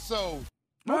new episodes.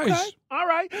 Nice. Okay. All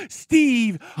right.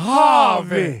 Steve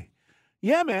Harvey.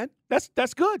 Yeah, man.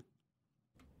 That's good.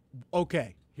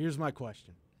 Okay, here's my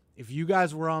question. If you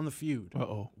guys were on the feud,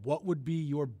 what would be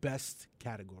your best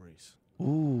categories?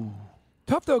 Ooh.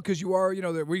 Tough, though, because you are,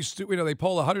 they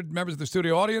poll 100 members of the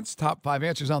studio audience, top 5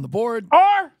 answers on the board.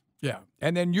 Or? Yeah.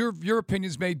 And then your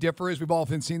opinions may differ, as we've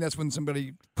often seen. That's when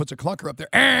somebody puts a clunker up there.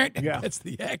 Yeah. That's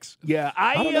the X. Yeah.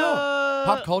 I don't know.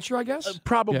 Pop culture, I guess?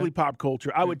 Probably pop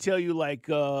culture. I would tell you,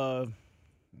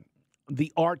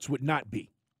 the arts would not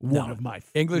be one of my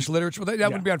English literature. Well, that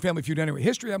wouldn't be on Family Feud anyway.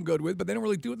 History I'm good with, but they don't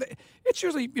really do it. It's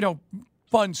usually,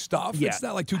 fun stuff. Yeah. It's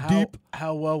not too deep.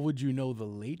 How well would you know the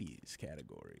ladies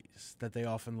categories that they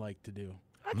often like to do?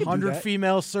 I could do 100 that.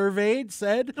 females surveyed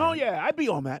said. Oh, yeah, I'd be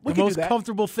on that. We The could most do that.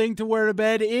 comfortable thing to wear to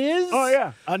bed is? Oh,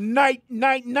 yeah. A nighty.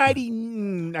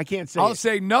 I can't say I'll it.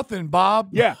 say nothing, Bob.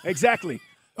 Yeah, exactly.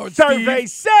 Or Survey Steve.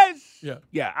 says. Yeah.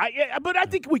 Yeah, but I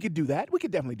think we could do that. We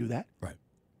could definitely do that. Right.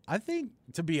 I think,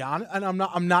 to be honest, and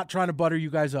I'm not trying to butter you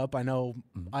guys up. I know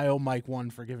I owe Mike one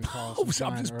for giving Carl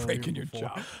some I'm just shine breaking earlier your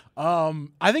before. job.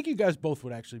 I think you guys both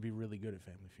would actually be really good at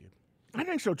Family Feud. I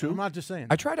think so, too. I'm not just saying.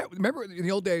 I tried out. Remember in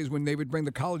the old days when they would bring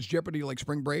the College Jeopardy like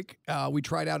spring break? We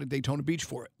tried out at Daytona Beach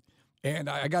for it. And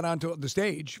I got onto the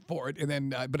stage for it, and then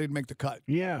but I didn't make the cut.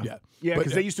 Yeah, yeah,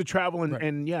 because they used to travel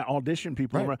and audition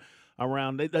people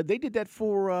around. They did that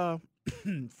for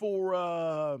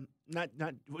not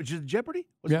was it Jeopardy?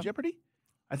 Was it Jeopardy?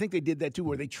 I think they did that too,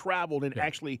 where they traveled and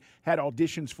actually had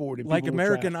auditions for it. And Like people would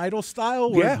American try. Idol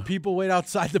style, where people wait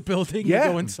outside the building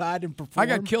and go inside and perform. I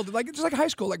got killed just like high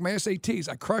school, like my SATs.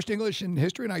 I crushed English and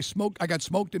history, and I got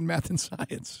smoked in math and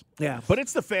science. Yeah, but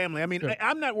it's the family. I mean,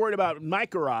 I'm not worried about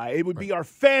Mike or I. It would be our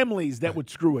families that would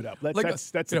screw it up.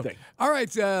 That's the thing. All right,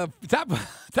 top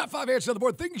 5 answers on the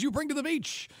board. Things you bring to the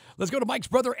beach. Let's go to Mike's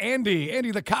brother, Andy.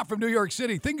 Andy, the cop from New York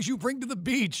City. Things you bring to the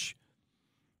beach.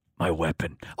 My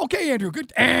weapon. Okay, Andrew.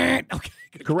 Good. Okay.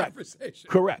 Good Correct. Conversation.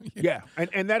 Correct. Yeah.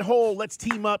 And that whole let's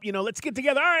team up, let's get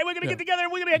together. All right, we're going to get together.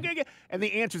 We're going to get. And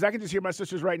the answers, I can just hear my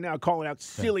sisters right now calling out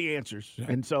silly answers. Yeah.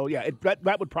 And so,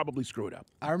 that would probably screw it up.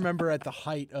 I remember at the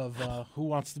height of Who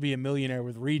Wants to Be a Millionaire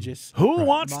with Regis. Who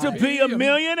wants to be a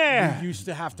millionaire? You used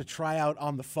to have to try out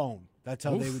on the phone. That's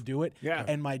how they would do it. Yeah.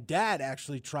 And my dad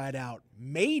actually tried out,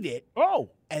 made it.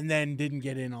 Oh. And then didn't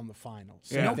get in on the final.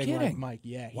 Yeah. No Something kidding. like Mike.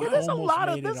 Yeah. He There's a almost lot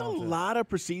of made it onto- lot of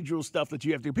procedural stuff that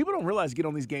you have to do. People don't realize get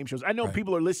on these game shows. I know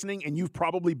people are listening, and you've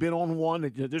probably been on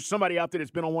one. There's somebody out there that's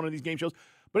been on one of these game shows,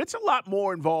 but it's a lot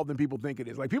more involved than people think it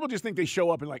is. Like people just think they show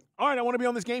up and like, all right, I want to be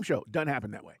on this game show. Doesn't happen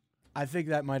that way. I think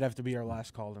that might have to be our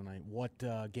last call tonight. What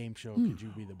game show could you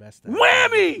be the best at?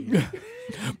 Whammy!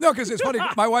 No, because it's funny.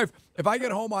 My wife, if I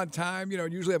get home on time,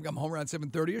 usually I'm home around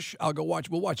 7:30ish. I'll go watch.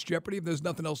 We'll watch Jeopardy if there's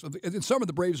nothing else. In summer,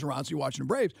 the Braves are on, so you're watching the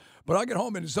Braves. But I'll get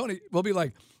home and Sony will be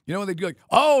like, when they do like,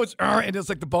 oh, it's and it's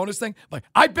like the bonus thing. Like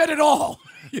I bet it all.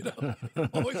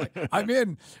 Always like I'm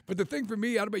in. But the thing for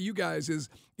me, I don't know about you guys, is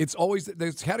it's always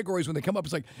there's categories when they come up.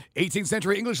 It's like 18th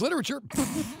century English literature.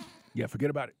 Yeah, forget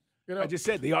about it. I just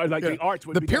said the arts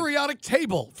would the be periodic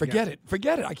table. Forget it.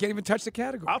 I can't even touch the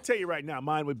category. I'll tell you right now,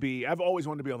 mine would be. I've always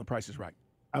wanted to be on The Price is Right.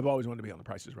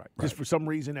 Just for some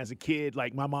reason, as a kid,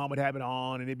 like my mom would have it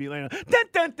on, and it'd be like, dun,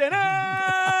 dun, dun,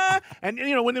 dun.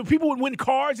 And when the people would win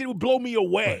cars, it would blow me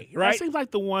away. Right? That seems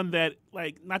like the one that,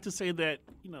 not to say that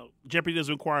Jeopardy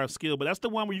doesn't require a skill, but that's the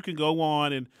one where you can go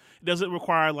on and it doesn't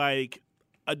require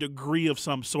a degree of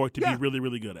some sort to be really,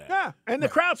 really good at. Yeah, and the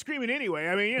crowd's screaming anyway.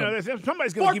 I mean,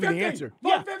 somebody's going to give you the answer.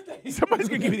 $4.50. Somebody's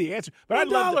going to give you the answer. But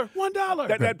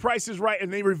 $1. That Price is Right,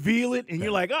 and they reveal it, and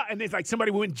you're like, and it's like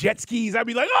somebody went jet skis. I'd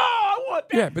be like, I want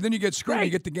that. Yeah, but then you get screwed. Right. You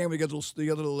get the game where you get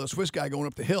the little Swiss guy going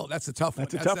up the hill. That's the tough one.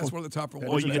 That's one of the tougher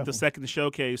ones. Or you get the second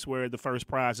showcase where the first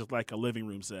prize is like a living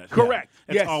room set. Correct.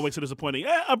 That's always so disappointing.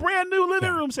 A brand new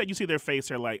living room set. You see their face,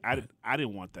 they're like, I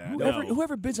didn't want that.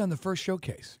 Whoever bids on the first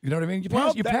showcase. You know what I mean?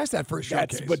 You pass that first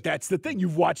showcase. But that's the thing.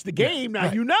 You've watched the game.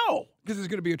 Now you know. Because there's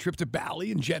going to be a trip to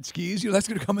Bali and jet skis. That's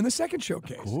going to come in the second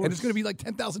showcase. And it's going to be like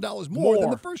 $10,000 more than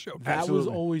the first showcase. That was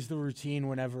always the routine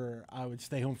whenever I would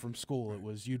stay home from school. It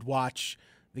was you'd watch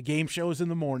the game shows in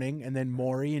the morning, and then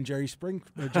Maury and Jerry Springer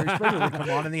would come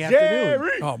on in the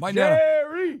afternoon. Oh,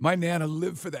 my Nana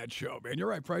lived for that show, man. You're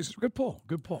right, Price. Good pull.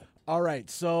 All right,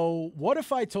 so what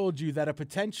if I told you that a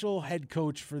potential head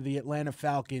coach for the Atlanta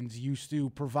Falcons used to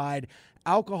provide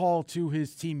alcohol to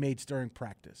his teammates during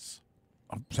practice?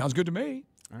 Sounds good to me.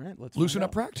 All right, let's loosen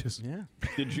up practice. Yeah.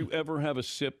 Did you ever have a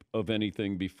sip of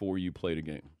anything before you played a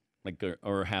game,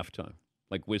 or halftime,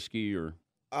 like whiskey or?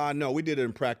 No, we did it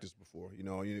in practice before.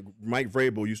 Mike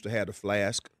Vrabel used to have the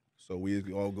flask, so we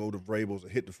all go to Vrabel's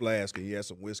and hit the flask, and he had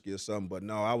some whiskey or something. But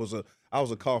no, I was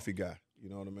a coffee guy. You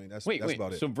know what I mean? That's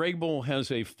about it. So Vrabel has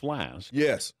a flask.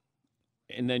 Yes.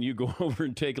 And then you go over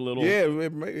and take a little. Yeah,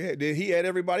 he had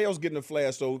everybody else getting a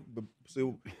flask. So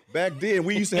back then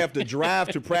we used to have to drive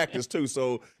to practice too.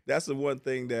 So that's the one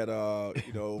thing that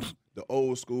the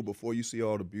old school before you see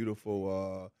all the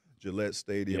beautiful Gillette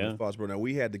Stadium in Foxborough. Now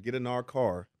we had to get in our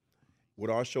car with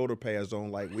our shoulder pads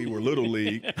on like we were Little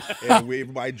League, and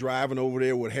everybody driving over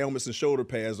there with helmets and shoulder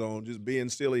pads on, just being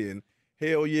silly. And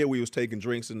hell yeah, we was taking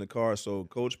drinks in the car. So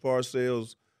Coach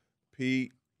Parcells,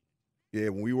 Pete. Yeah,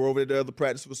 when we were over at the other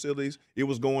practice facilities, it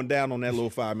was going down on that little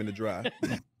 5-minute drive.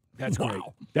 That's great.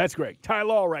 That's great. Ty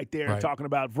Law right there talking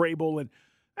about Vrabel. And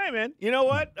Hey, man, you know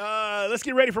what? Let's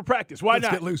get ready for practice. Why Let's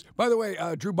not? get loose. By the way,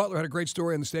 Drew Butler had a great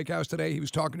story in the steakhouse today. He was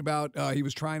talking about he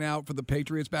was trying out for the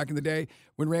Patriots back in the day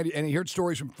when Randy, and he heard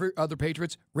stories from other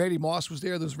Patriots. Randy Moss was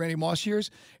there, those Randy Moss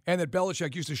years, and that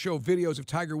Belichick used to show videos of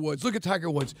Tiger Woods. Look at Tiger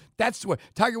Woods. That's what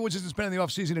Tiger Woods isn't spending the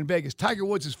offseason in Vegas. Tiger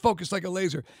Woods is focused like a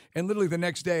laser. And literally the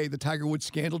next day, the Tiger Woods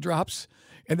scandal drops.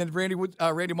 And then Randy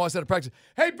Moss had a practice.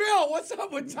 Hey, Bill, what's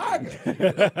up with Tiger?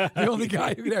 The only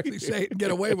guy who could actually say it and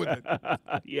get away with it.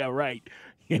 Yeah, right.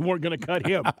 And we're going to cut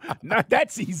him. Not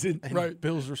that season. And right.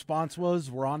 Bill's response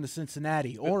was, "We're on to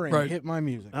Cincinnati." Oren, hit my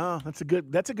music. Oh, that's a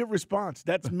good response.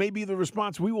 That's maybe the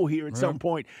response we will hear at some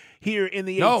point here in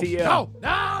the ATL.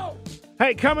 No!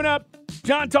 Hey, coming up,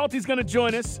 John Talty's going to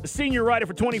join us, a senior writer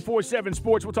for 24/7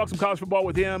 Sports. We'll talk some college football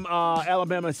with him.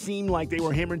 Alabama seemed like they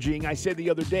were hemorrhaging. I said the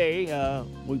other day,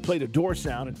 we played a door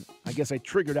sound, and I guess I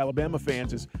triggered Alabama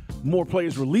fans as more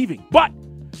players were leaving. But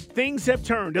things have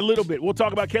turned a little bit. We'll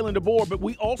talk about Kalen DeBoer, but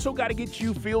we also got to get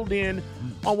you filled in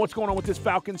on what's going on with this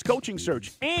Falcons coaching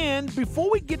search. And before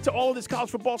we get to all of this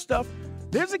college football stuff,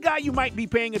 there's a guy you might be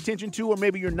paying attention to, or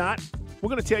maybe you're not. We're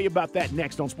going to tell you about that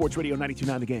next on Sports Radio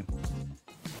 92.9 The Game.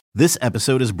 This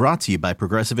episode is brought to you by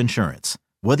Progressive Insurance.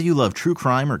 Whether you love true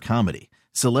crime or comedy,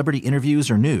 celebrity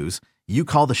interviews or news, you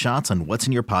call the shots on what's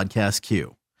in your podcast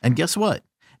queue. And guess what?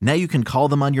 Now you can call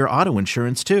them on your auto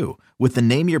insurance too with the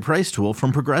Name Your Price tool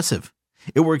from Progressive.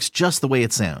 It works just the way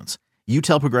it sounds. You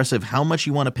tell Progressive how much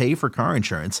you want to pay for car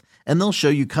insurance, and they'll show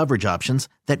you coverage options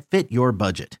that fit your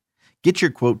budget. Get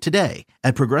your quote today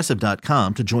at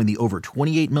Progressive.com to join the over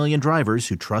 28 million drivers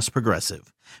who trust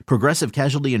Progressive. Progressive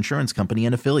Casualty Insurance Company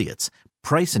and Affiliates.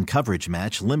 Price and coverage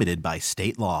match limited by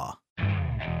state law.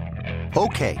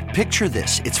 Okay, picture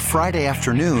this. It's Friday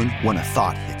afternoon when a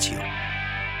thought hits you.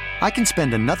 I can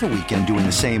spend another weekend doing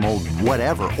the same old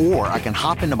whatever, or I can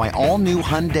hop into my all-new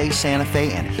Hyundai Santa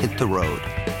Fe and hit the road.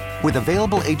 With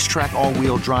available H-Track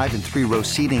all-wheel drive and 3-row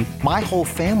seating, my whole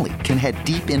family can head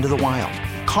deep into the wild.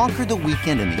 Conquer the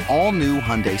weekend in the all-new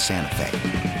Hyundai Santa Fe.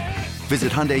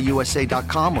 Visit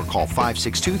HyundaiUSA.com or call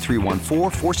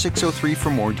 562-314-4603 for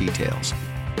more details.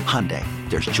 Hyundai,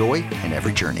 there's joy in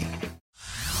every journey.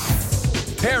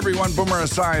 Hey everyone, Boomer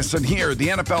Esiason here. The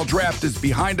NFL Draft is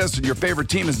behind us and your favorite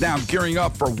team is now gearing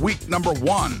up for week number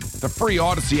 1. The free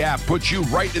Odyssey app puts you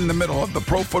right in the middle of the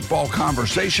pro football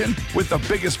conversation with the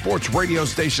biggest sports radio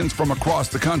stations from across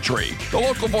the country. The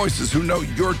local voices who know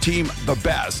your team the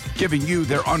best, giving you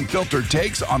their unfiltered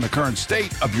takes on the current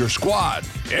state of your squad.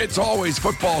 It's always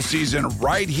football season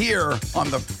right here on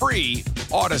the free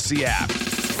Odyssey app.